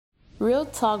Real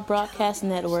Talk Broadcast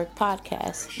Network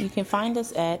podcast. You can find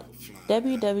us at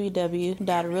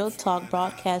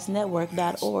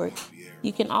www.realtalkbroadcastnetwork.org.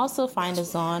 You can also find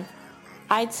us on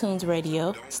iTunes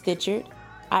Radio, Stitcher,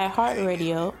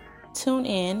 iHeartRadio,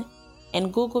 TuneIn,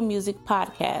 and Google Music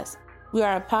Podcasts. We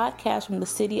are a podcast from the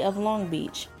city of Long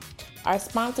Beach. Our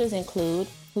sponsors include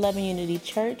Loving Unity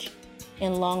Church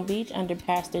in Long Beach under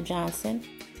Pastor Johnson,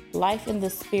 Life in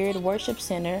the Spirit Worship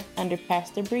Center under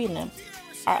Pastor Breland.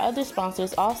 Our other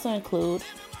sponsors also include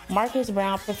Marcus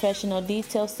Brown Professional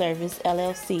Detail Service,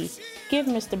 LLC. Give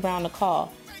Mr. Brown a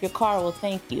call. Your car will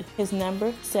thank you. His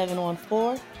number,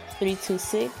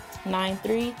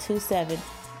 714-326-9327.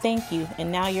 Thank you.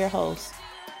 And now your host.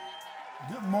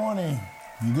 Good morning,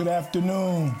 good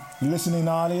afternoon, listening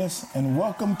audience, and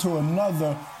welcome to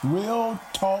another Real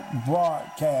Talk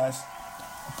Broadcast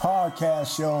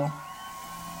podcast show,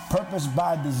 Purpose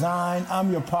by Design.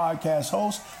 I'm your podcast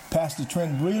host, Pastor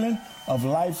Trent Breland of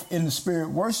Life in the Spirit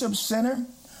Worship Center.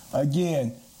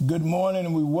 Again, good morning,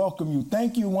 and we welcome you.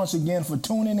 Thank you once again for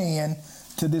tuning in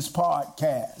to this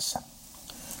podcast.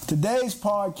 Today's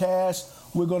podcast,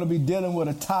 we're going to be dealing with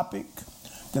a topic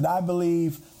that I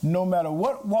believe no matter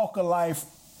what walk of life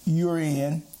you're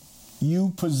in,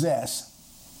 you possess.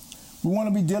 We want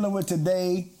to be dealing with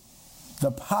today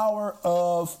the power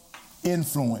of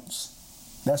influence.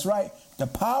 That's right, the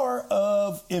power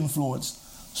of influence.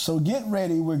 So get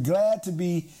ready. We're glad to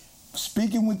be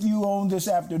speaking with you on this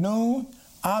afternoon.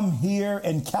 I'm here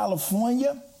in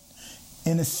California,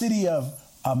 in the city of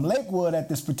Lakewood at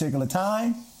this particular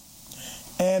time.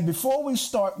 And before we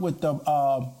start with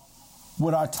our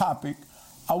topic,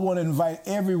 I want to invite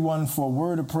everyone for a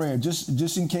word of prayer.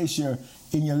 Just in case you're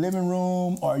in your living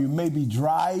room or you may be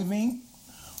driving,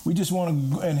 we just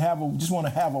want to have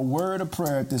a word of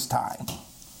prayer at this time.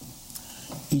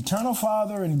 Eternal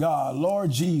Father and God, Lord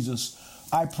Jesus,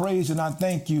 I praise and I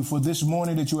thank you for this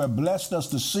morning that you have blessed us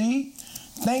to see.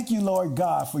 Thank you, Lord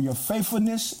God, for your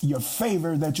faithfulness, your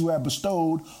favor that you have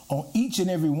bestowed on each and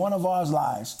every one of our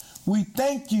lives. We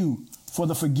thank you for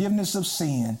the forgiveness of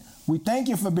sin. We thank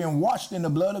you for being washed in the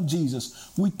blood of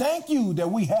Jesus. We thank you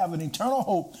that we have an eternal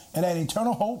hope, and that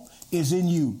eternal hope is in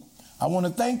you. I want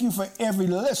to thank you for every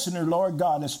listener, Lord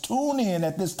God, that's tuned in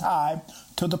at this time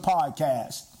to the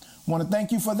podcast. I want to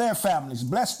thank you for their families.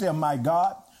 Bless them, my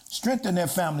God. Strengthen their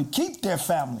family. Keep their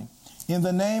family. In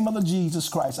the name of the Jesus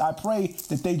Christ, I pray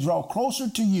that they draw closer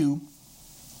to you.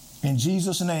 In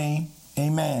Jesus' name,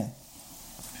 amen.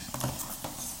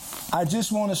 I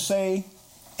just want to say,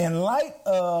 in light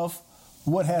of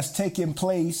what has taken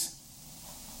place,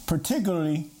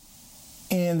 particularly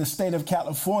in the state of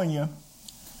California,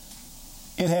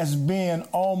 it has been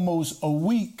almost a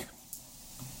week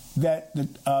that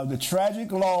the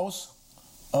tragic loss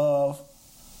of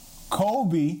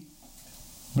Kobe,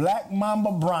 Black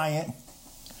Mamba Bryant,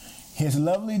 his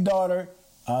lovely daughter,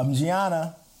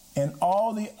 Gianna, and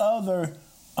all the other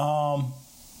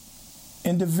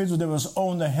individuals that was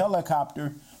on the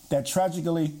helicopter that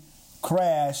tragically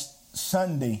crashed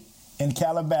Sunday in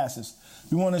Calabasas.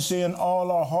 We want to send all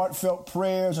our heartfelt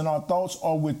prayers, and our thoughts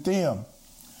are with them,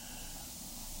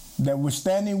 that we're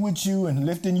standing with you and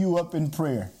lifting you up in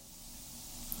prayer.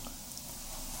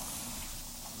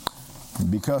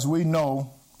 Because we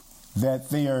know that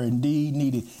they are indeed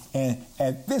needed. And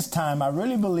at this time, I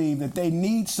really believe that they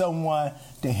need someone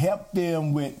to help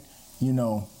them with,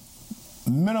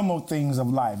 minimal things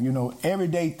of life,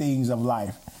 everyday things of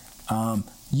life.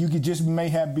 You could just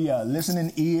be a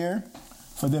listening ear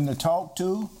for them to talk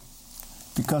to,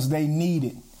 because they need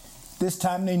it. This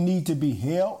time they need to be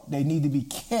held. They need to be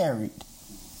carried.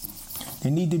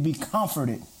 They need to be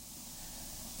comforted.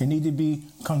 They need to be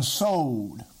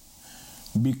consoled.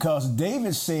 Because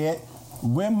David said,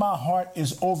 when my heart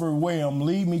is overwhelmed,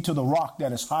 lead me to the rock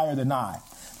that is higher than I.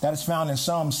 That is found in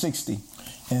Psalm 60.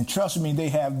 And trust me, they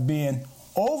have been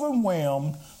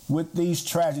overwhelmed with these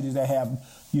tragedies that have,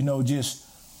 just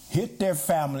hit their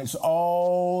families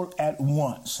all at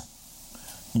once.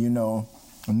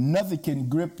 Nothing can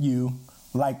grip you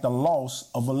like the loss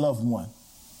of a loved one.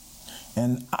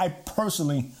 And I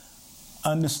personally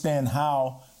understand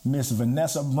how Miss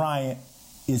Vanessa Bryant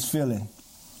is feeling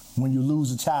when you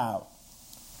lose a child.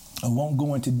 I won't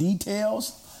go into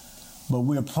details, but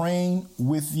we're praying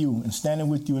with you and standing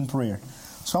with you in prayer.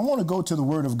 So I want to go to the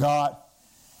Word of God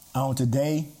on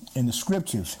today in the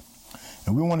Scriptures.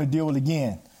 And we want to deal with,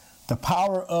 again, the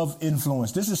power of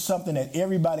influence. This is something that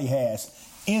everybody has.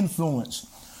 Influence.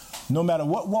 No matter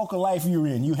what walk of life you're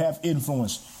in, you have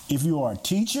influence. If you are a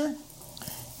teacher,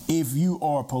 if you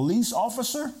are a police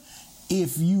officer,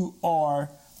 if you are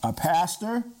a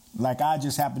pastor, like I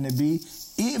just happen to be,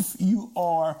 if you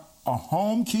are a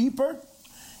homekeeper,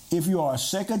 if you are a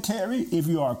secretary, if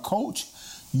you are a coach,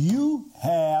 you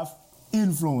have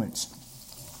influence.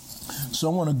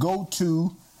 So I want to go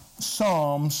to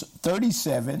Psalms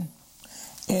 37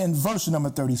 and verse number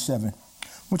 37. I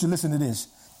want you to listen to this.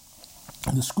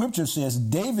 The scripture says,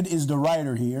 David is the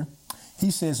writer here.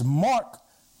 He says, mark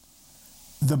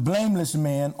the blameless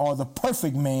man or the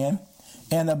perfect man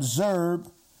and observe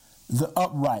the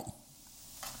upright.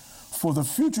 For the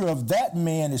future of that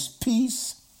man is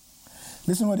peace.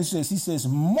 Listen to what it says. He says,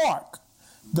 mark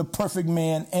the perfect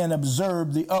man and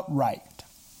observe the upright.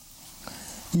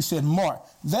 He said, mark.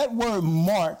 That word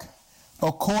mark,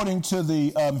 according to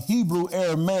the Hebrew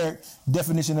Aramaic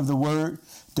definition of the word,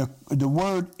 the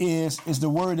word is the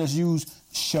word that's used,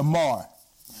 shamar.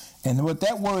 And what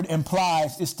that word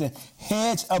implies is to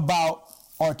hedge about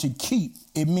or to keep.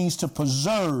 It means to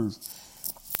preserve.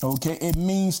 Okay, it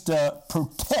means to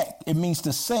protect. It means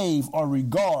to save or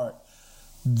regard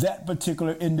that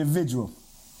particular individual.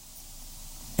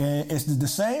 And it's the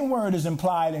same word is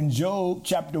implied in Job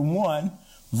chapter 1,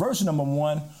 verse number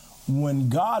 1, when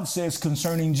God says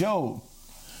concerning Job,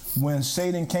 when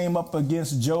Satan came up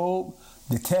against Job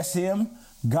to test him,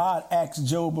 God asked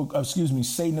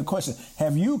Satan a question.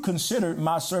 Have you considered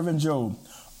my servant Job?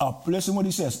 Listen what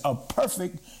he says, a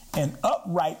perfect and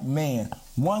upright man,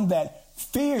 one that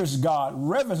fears God,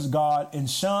 reverence God, and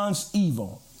shuns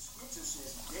evil.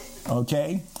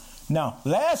 Okay. Now,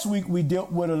 last week we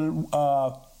dealt with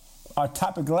our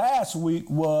topic last week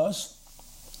was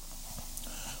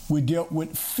we dealt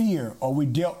with fear, or we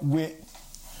dealt with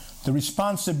the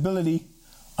responsibility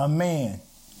of man.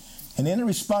 And in the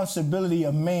responsibility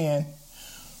of man,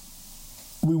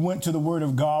 we went to the Word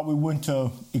of God. We went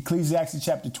to Ecclesiastes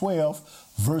chapter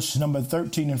 12, verse number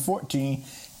 13 and 14.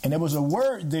 And there was a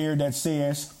word there that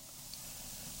says,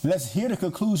 let's hear the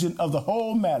conclusion of the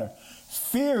whole matter.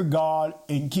 Fear God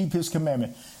and keep his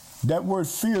commandment. That word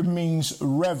fear means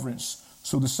reverence.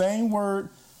 So the same word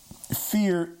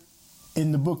fear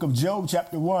in the book of Job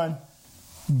chapter 1,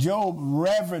 Job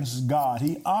reverenced God.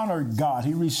 He honored God.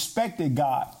 He respected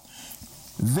God.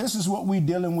 This is what we're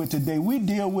dealing with today. We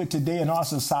deal with today in our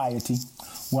society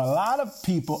where a lot of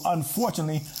people,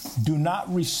 unfortunately, do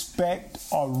not respect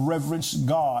or reverence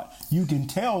God. You can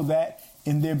tell that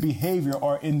in their behavior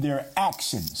or in their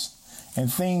actions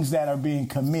and things that are being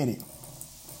committed.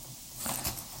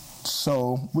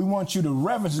 So we want you to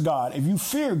reverence God. If you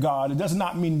fear God, it does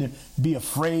not mean to be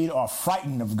afraid or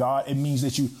frightened of God. It means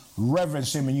that you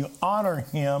reverence him and you honor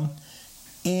him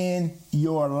in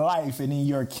your life and in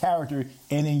your character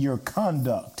and in your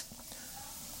conduct.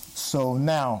 So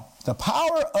now, the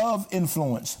power of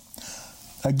influence.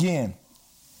 Again,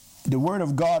 the word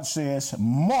of God says,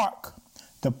 mark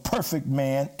the perfect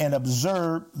man and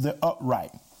observe the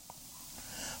upright.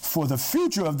 For the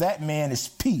future of that man is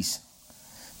peace.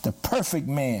 The perfect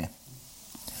man.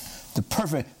 The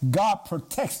perfect. God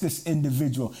protects this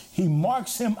individual. He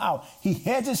marks him out. He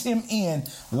hedges him in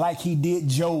like he did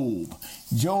Job.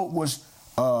 Job was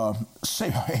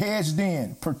hedged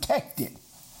in, protected.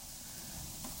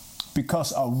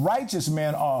 Because a righteous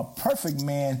man or a perfect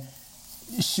man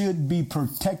should be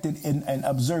protected and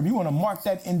observed. You want to mark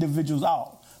that individual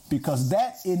out. Because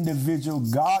that individual,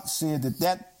 God said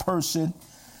that person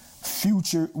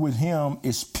future with him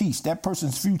is peace. That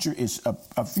person's future is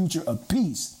a future of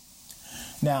peace.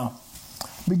 Now,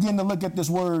 begin to look at this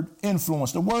word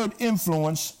influence. The word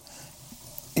influence,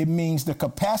 it means the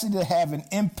capacity to have an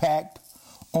impact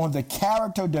on the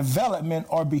character, development,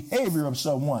 or behavior of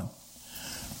someone.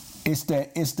 It's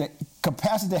the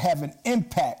capacity to have an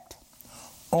impact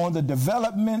on the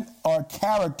development or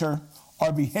character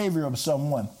or behavior of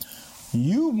someone.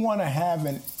 You want to have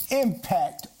an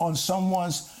impact on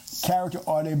someone's character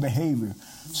or their behavior.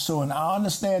 So, and I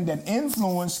understand that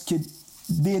influence could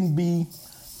then be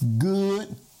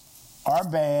good or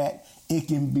bad. It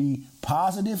can be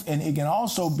positive and it can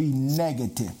also be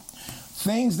negative.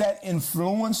 Things that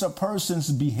influence a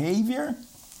person's behavior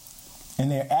and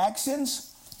their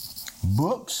actions,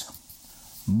 books,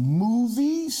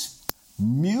 movies,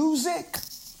 music,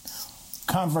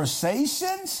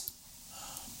 conversations,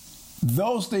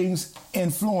 those things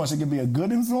influence. It can be a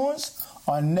good influence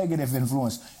or a negative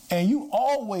influence. And you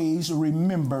always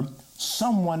remember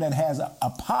someone that has a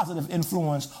positive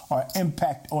influence or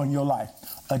impact on your life.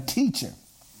 A teacher,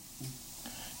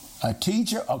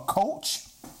 a coach,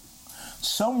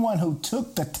 someone who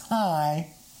took the time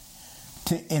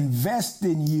to invest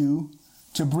in you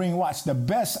to bring the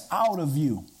best out of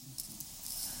you.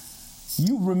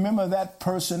 You remember that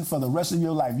person for the rest of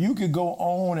your life. You could go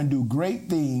on and do great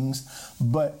things,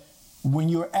 but when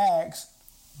you're asked,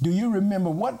 do you remember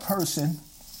what person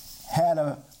had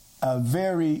a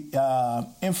very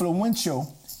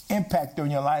influential impact on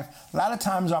your life. A lot of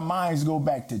times our minds go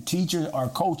back to teachers or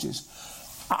coaches.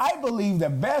 I believe the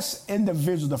best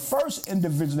individual, the first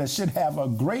individual that should have a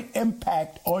great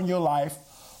impact on your life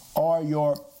are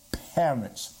your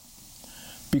parents,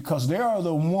 because they are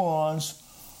the ones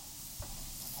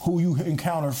who you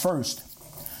encounter first.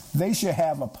 They should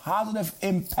have a positive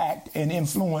impact and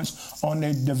influence on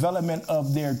the development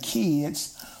of their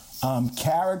kids'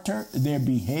 character, their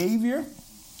behavior,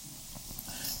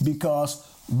 because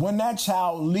when that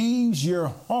child leaves your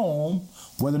home,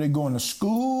 whether they're going to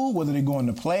school, whether they're going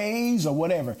to plays or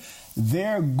whatever,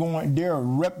 they're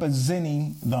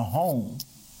representing the home.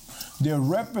 They're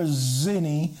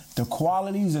representing the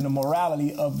qualities and the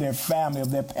morality of their family,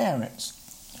 of their parents.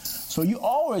 So you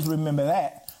always remember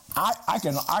that. I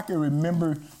can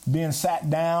remember being sat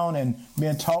down and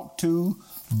being talked to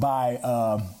by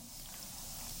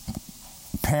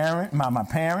my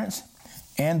parents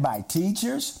and by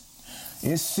teachers.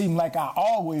 It seemed like I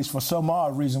always, for some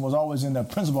odd reason, was always in the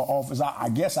principal office. I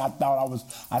guess I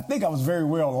think I was very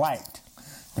well liked.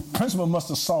 The principal must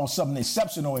have saw something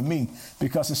exceptional in me,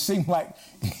 because it seemed like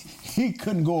he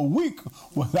couldn't go a week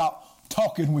without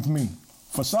talking with me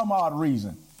for some odd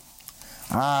reason.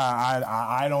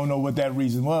 I don't know what that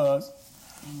reason was,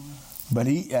 but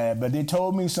they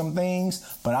told me some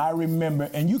things. But I remember,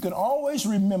 and you can always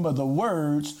remember the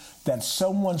words that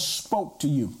someone spoke to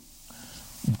you.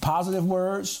 Positive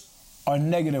words or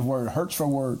negative word, hurtful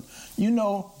word. You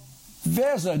know,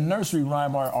 there's a nursery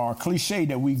rhyme or cliche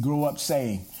that we grew up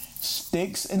saying: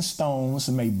 sticks and stones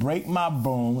may break my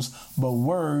bones, but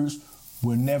words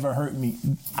will never hurt me.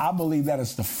 I believe that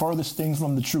is the furthest thing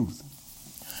from the truth.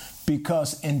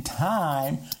 Because in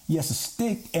time, yes, a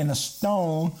stick and a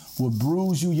stone will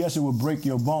bruise you. Yes, it will break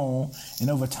your bone. And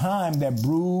over time, that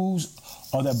bruise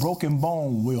or that broken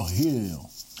bone will heal.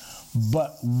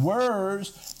 But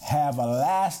words have a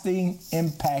lasting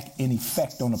impact and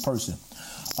effect on a person.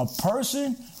 A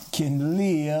person can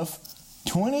live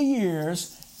 20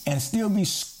 years and still be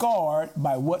scarred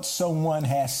by what someone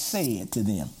has said to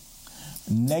them,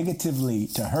 negatively,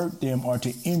 to hurt them or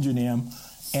to injure them.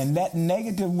 And that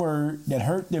negative word that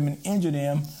hurt them and injured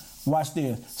them, watch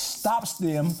this, stops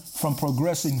them from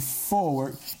progressing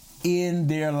forward in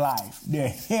their life. They're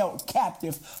held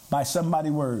captive by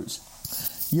somebody's words.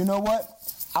 You know what?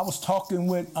 I was talking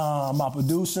with my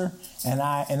producer, and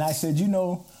I said, you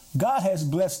know, God has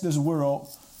blessed this world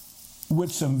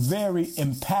with some very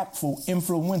impactful,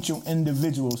 influential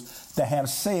individuals that have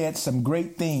said some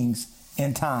great things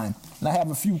in time. And I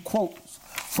have a few quotes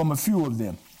from a few of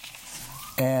them.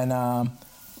 And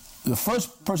the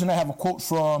first person I have a quote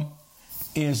from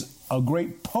is a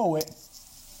great poet.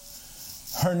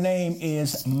 Her name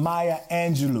is Maya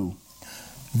Angelou.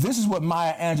 This is what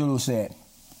Maya Angelou said: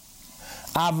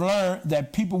 I've learned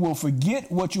that people will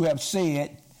forget what you have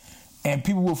said, and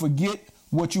people will forget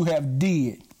what you have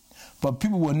did, but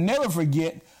people will never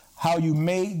forget how you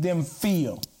made them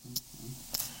feel.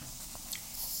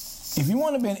 If you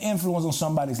want to be an influence on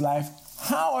somebody's life,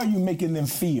 how are you making them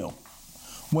feel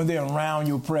when they're around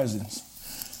your presence?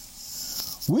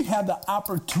 We have the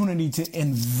opportunity to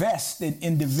invest in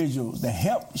individuals to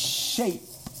help shape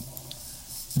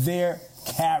their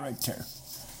character.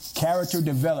 Character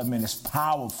development is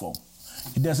powerful.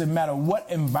 It doesn't matter what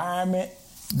environment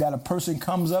that a person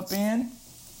comes up in.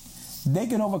 They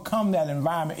can overcome that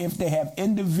environment if they have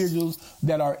individuals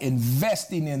that are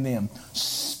investing in them,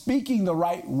 speaking the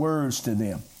right words to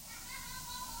them.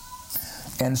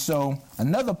 And so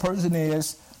another person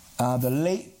is the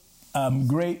late,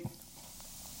 great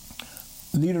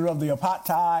leader of the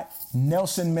apartheid,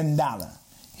 Nelson Mandela.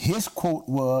 His quote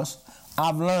was,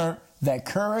 I've learned that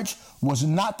courage was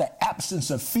not the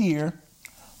absence of fear,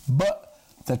 but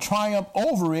the triumph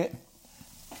over it.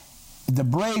 The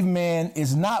brave man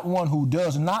is not one who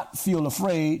does not feel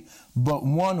afraid, but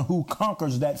one who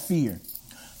conquers that fear.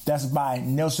 That's by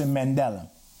Nelson Mandela.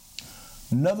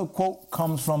 Another quote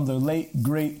comes from the late,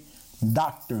 great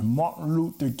Dr. Martin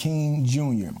Luther King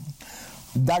Jr.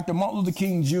 Dr. Martin Luther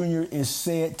King Jr. is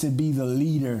said to be the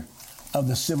leader of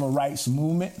the civil rights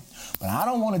movement, but I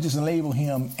don't want to just label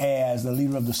him as the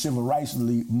leader of the civil rights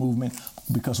movement,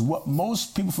 because what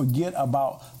most people forget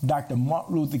about Dr.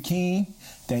 Martin Luther King,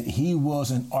 that he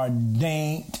was an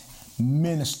ordained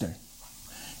minister.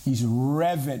 He's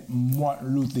Reverend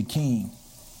Martin Luther King.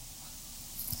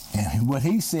 And what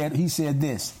he said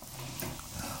this: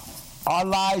 our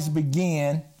lives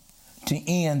begin to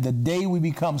end the day we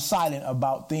become silent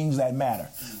about things that matter.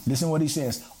 Listen to what he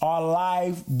says. Our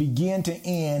life begin to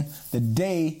end the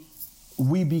day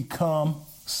we become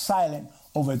silent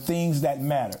over things that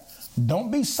matter.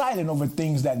 Don't be silent over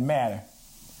things that matter.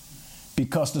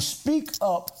 Because to speak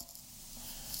up,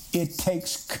 it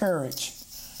takes courage.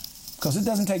 Because it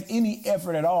doesn't take any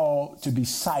effort at all to be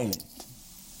silent.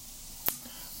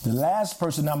 The last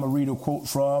person I'm going to read a quote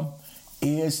from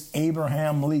is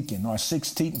Abraham Lincoln, our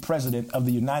 16th president of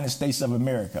the United States of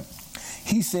America.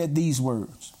 He said these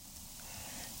words: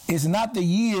 "It's not the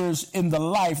years in the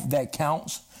life that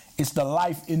counts, it's the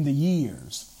life in the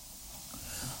years."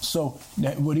 So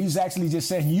what he's actually just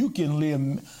saying, you can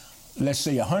live, let's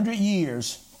say, 100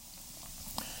 years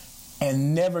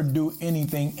and never do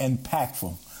anything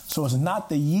impactful. So it's not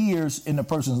the years in a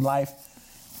person's life,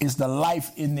 it's the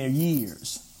life in their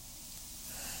years.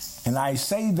 And I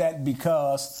say that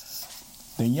because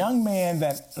the young man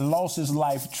that lost his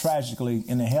life tragically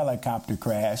in a helicopter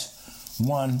crash,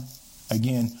 one,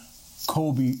 again,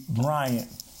 Kobe Bryant,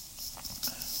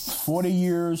 40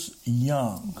 years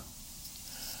young.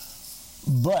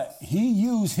 But he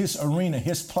used his arena,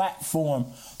 his platform,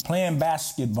 playing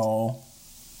basketball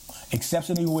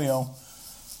exceptionally well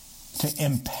to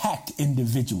impact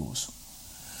individuals.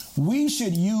 We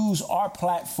should use our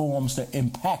platforms to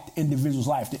impact individuals'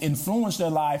 life, to influence their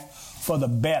life for the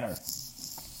better.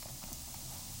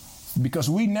 Because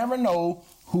we never know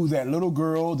who that little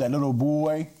girl, that little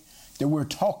boy that we're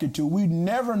talking to, we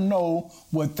never know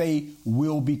what they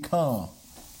will become.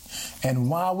 And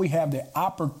while we have the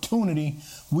opportunity,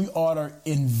 we ought to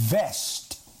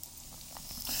invest,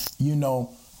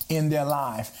 in their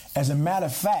life. As a matter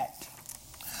of fact,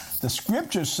 the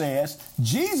scripture says,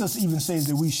 Jesus even says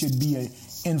that we should be an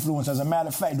influence. As a matter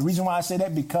of fact, the reason why I say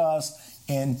that, because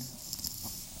in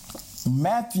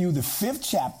Matthew, the 5th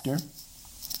chapter,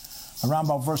 around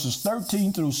about verses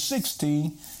 13 through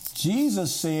 16,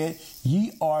 Jesus said,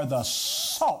 "Ye are the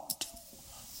salt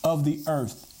of the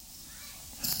earth."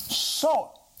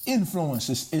 Salt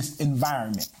influences its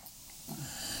environment.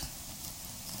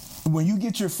 When you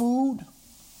get your food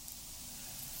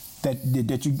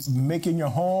that you make in your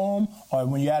home, or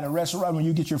when you're at a restaurant, when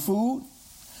you get your food,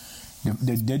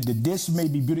 the dish may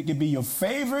be beautiful. It could be your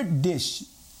favorite dish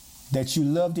that you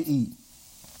love to eat.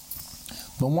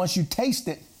 But once you taste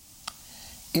it,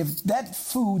 if that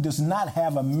food does not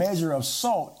have a measure of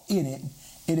salt in it,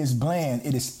 it is bland.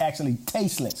 It is actually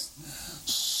tasteless.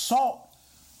 Salt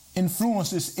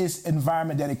influences its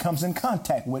environment that it comes in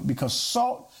contact with, because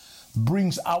salt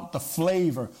brings out the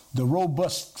flavor, the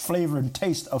robust flavor and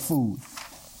taste of food.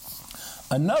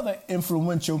 Another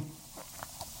influential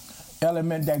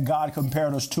element that God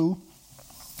compared us to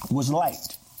was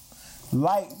light.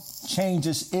 Light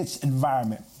changes its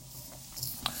environment.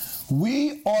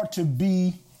 We are to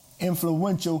be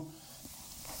influential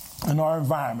in our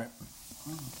environment.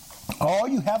 All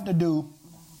you have to do,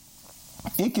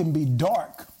 it can be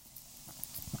dark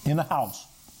in a house.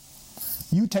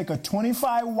 You take a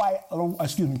 25 watt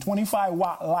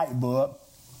light bulb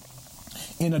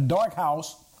in a dark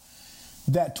house.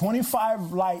 That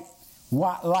 25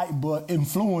 watt light bulb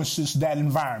influences that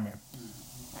environment.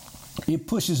 It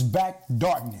pushes back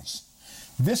darkness.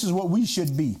 This is what we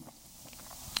should be.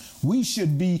 We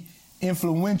should be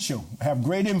influential, have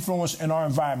great influence in our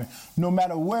environment. No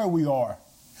matter where we are,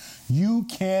 you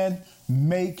can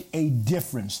make a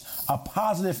difference, a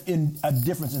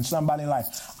difference in somebody's life.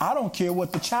 I don't care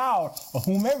what the child or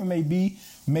whomever may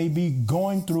be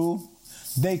going through.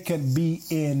 They could be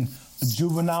in a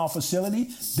juvenile facility.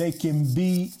 They can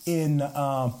be in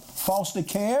foster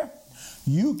care.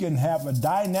 You can have a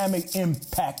dynamic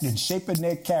impact in shaping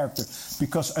their character,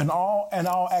 because in all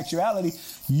actuality,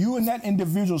 you and that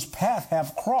individual's path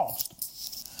have crossed,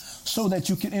 so that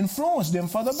you can influence them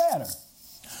for the better.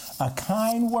 A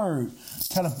kind word,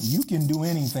 tell them you can do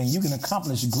anything. You can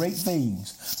accomplish great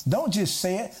things. Don't just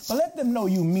say it, but let them know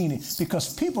you mean it,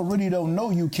 because people really don't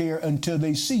know you care until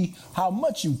they see how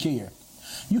much you care.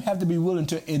 You have to be willing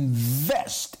to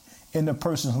invest in the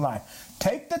person's life.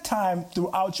 Take the time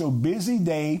throughout your busy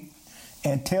day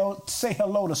and say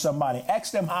hello to somebody.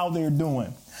 Ask them how they're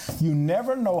doing. You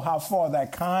never know how far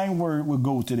that kind word will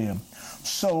go to them.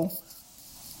 So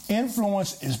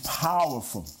influence is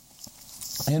powerful.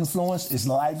 Influence is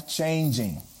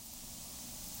life-changing.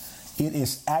 It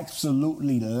is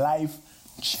absolutely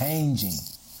life-changing.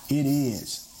 It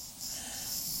is.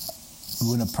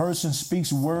 When a person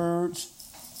speaks words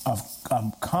of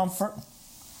comfort,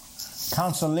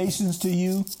 consolations to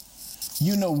you,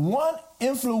 one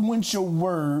influential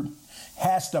word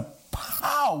has the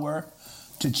power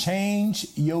to change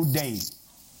your day.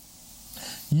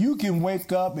 You can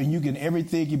wake up and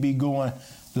everything can be going,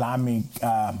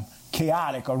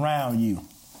 chaotic around you.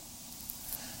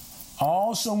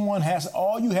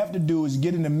 All you have to do is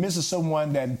get in the midst of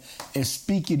someone that is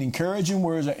speaking encouraging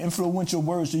words or influential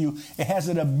words to you. It has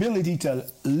an ability to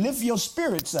lift your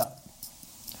spirits up.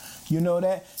 You know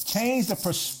that? Change the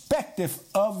perspective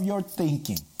of your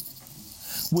thinking,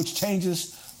 which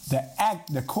changes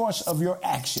the course of your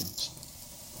actions.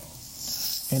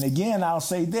 And again, I'll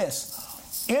say this.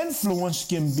 Influence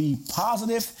can be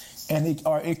positive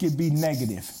or it could be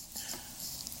negative.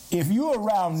 If you're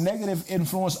around negative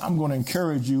influence, I'm going to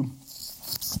encourage you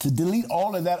to delete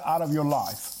all of that out of your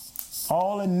life.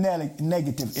 All the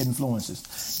negative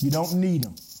influences. You don't need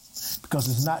them because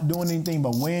it's not doing anything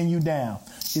but weighing you down.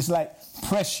 It's like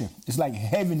pressure. It's like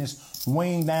heaviness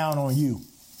weighing down on you.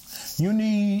 You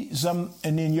need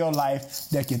something in your life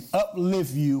that can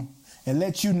uplift you and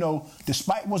let you know,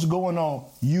 despite what's going on,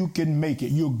 you can make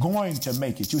it. You're going to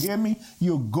make it. You hear me?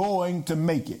 You're going to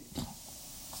make it.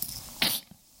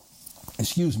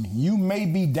 Excuse me. You may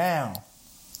be down.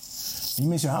 You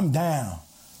may say, I'm down.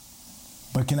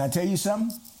 But can I tell you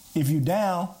something? If you're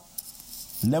down,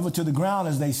 level to the ground,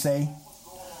 as they say,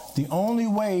 the only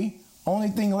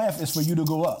thing left is for you to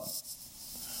go up.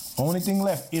 Only thing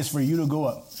left is for you to go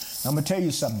up. I'm going to tell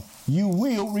you something. You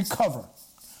will recover.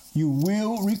 You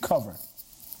will recover.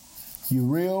 You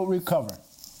will recover.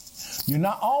 You're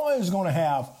not always going to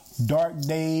have dark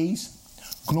days,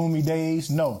 gloomy days.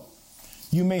 No.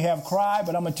 You may have cried,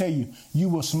 but I'm going to tell you, you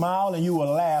will smile and you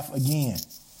will laugh again.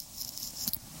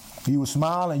 You will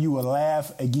smile and you will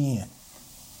laugh again.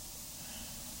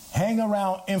 Hang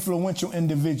around influential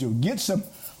individuals. Get some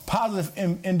positive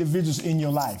individuals in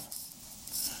your life.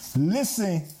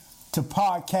 Listen to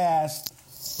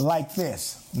podcasts like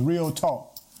this, Real Talk,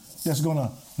 that's going to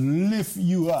lift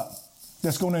you up,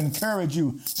 that's going to encourage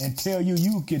you and tell you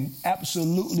you can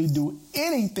absolutely do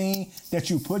anything that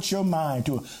you put your mind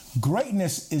to.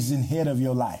 Greatness is in head of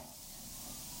your life.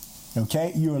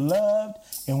 Okay? You're loved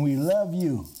and we love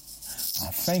you.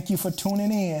 I thank you for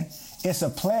tuning in. It's a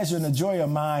pleasure and a joy of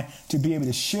mine to be able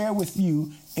to share with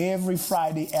you every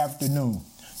Friday afternoon.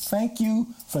 Thank you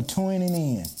for tuning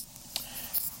in.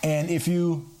 And if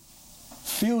you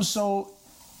feel so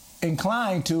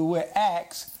inclined to, we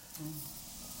ask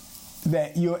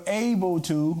that you're able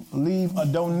to leave a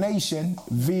donation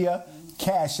via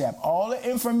Cash App. All the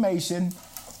information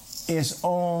is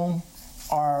on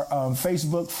our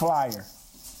Facebook flyer.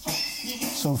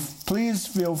 So please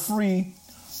feel free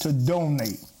to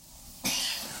donate.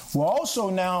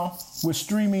 We're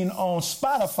streaming on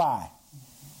Spotify.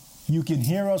 You can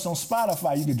hear us on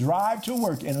Spotify. You can drive to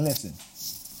work and listen.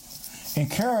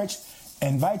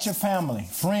 Invite your family,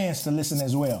 friends to listen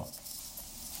as well.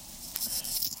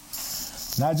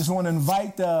 Now I just want to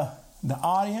invite the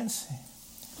audience.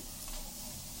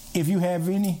 If you have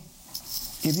any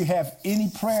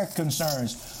prayer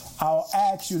concerns, I'll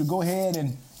ask you to go ahead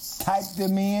and type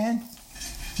them in.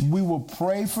 We will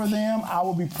pray for them. I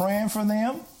will be praying for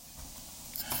them.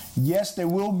 Yes, there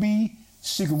will be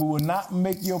secret. We will not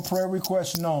make your prayer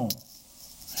request known.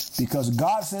 Because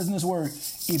God says in His Word,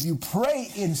 if you pray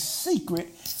in secret,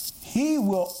 He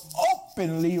will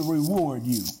openly reward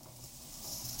you.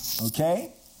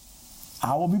 Okay?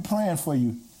 I will be praying for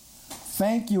you.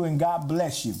 Thank you and God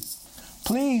bless you.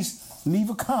 Please leave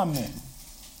a comment.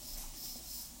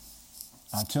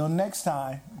 Until next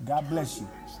time, God bless you.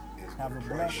 Have a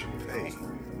blessed day.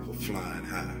 For flying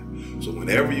high. So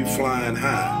whenever you're flying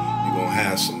high, you're going to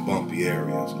have some bumpy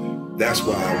areas. That's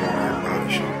why I want to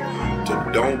admonish you to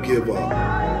don't give up,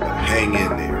 but hang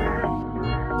in there.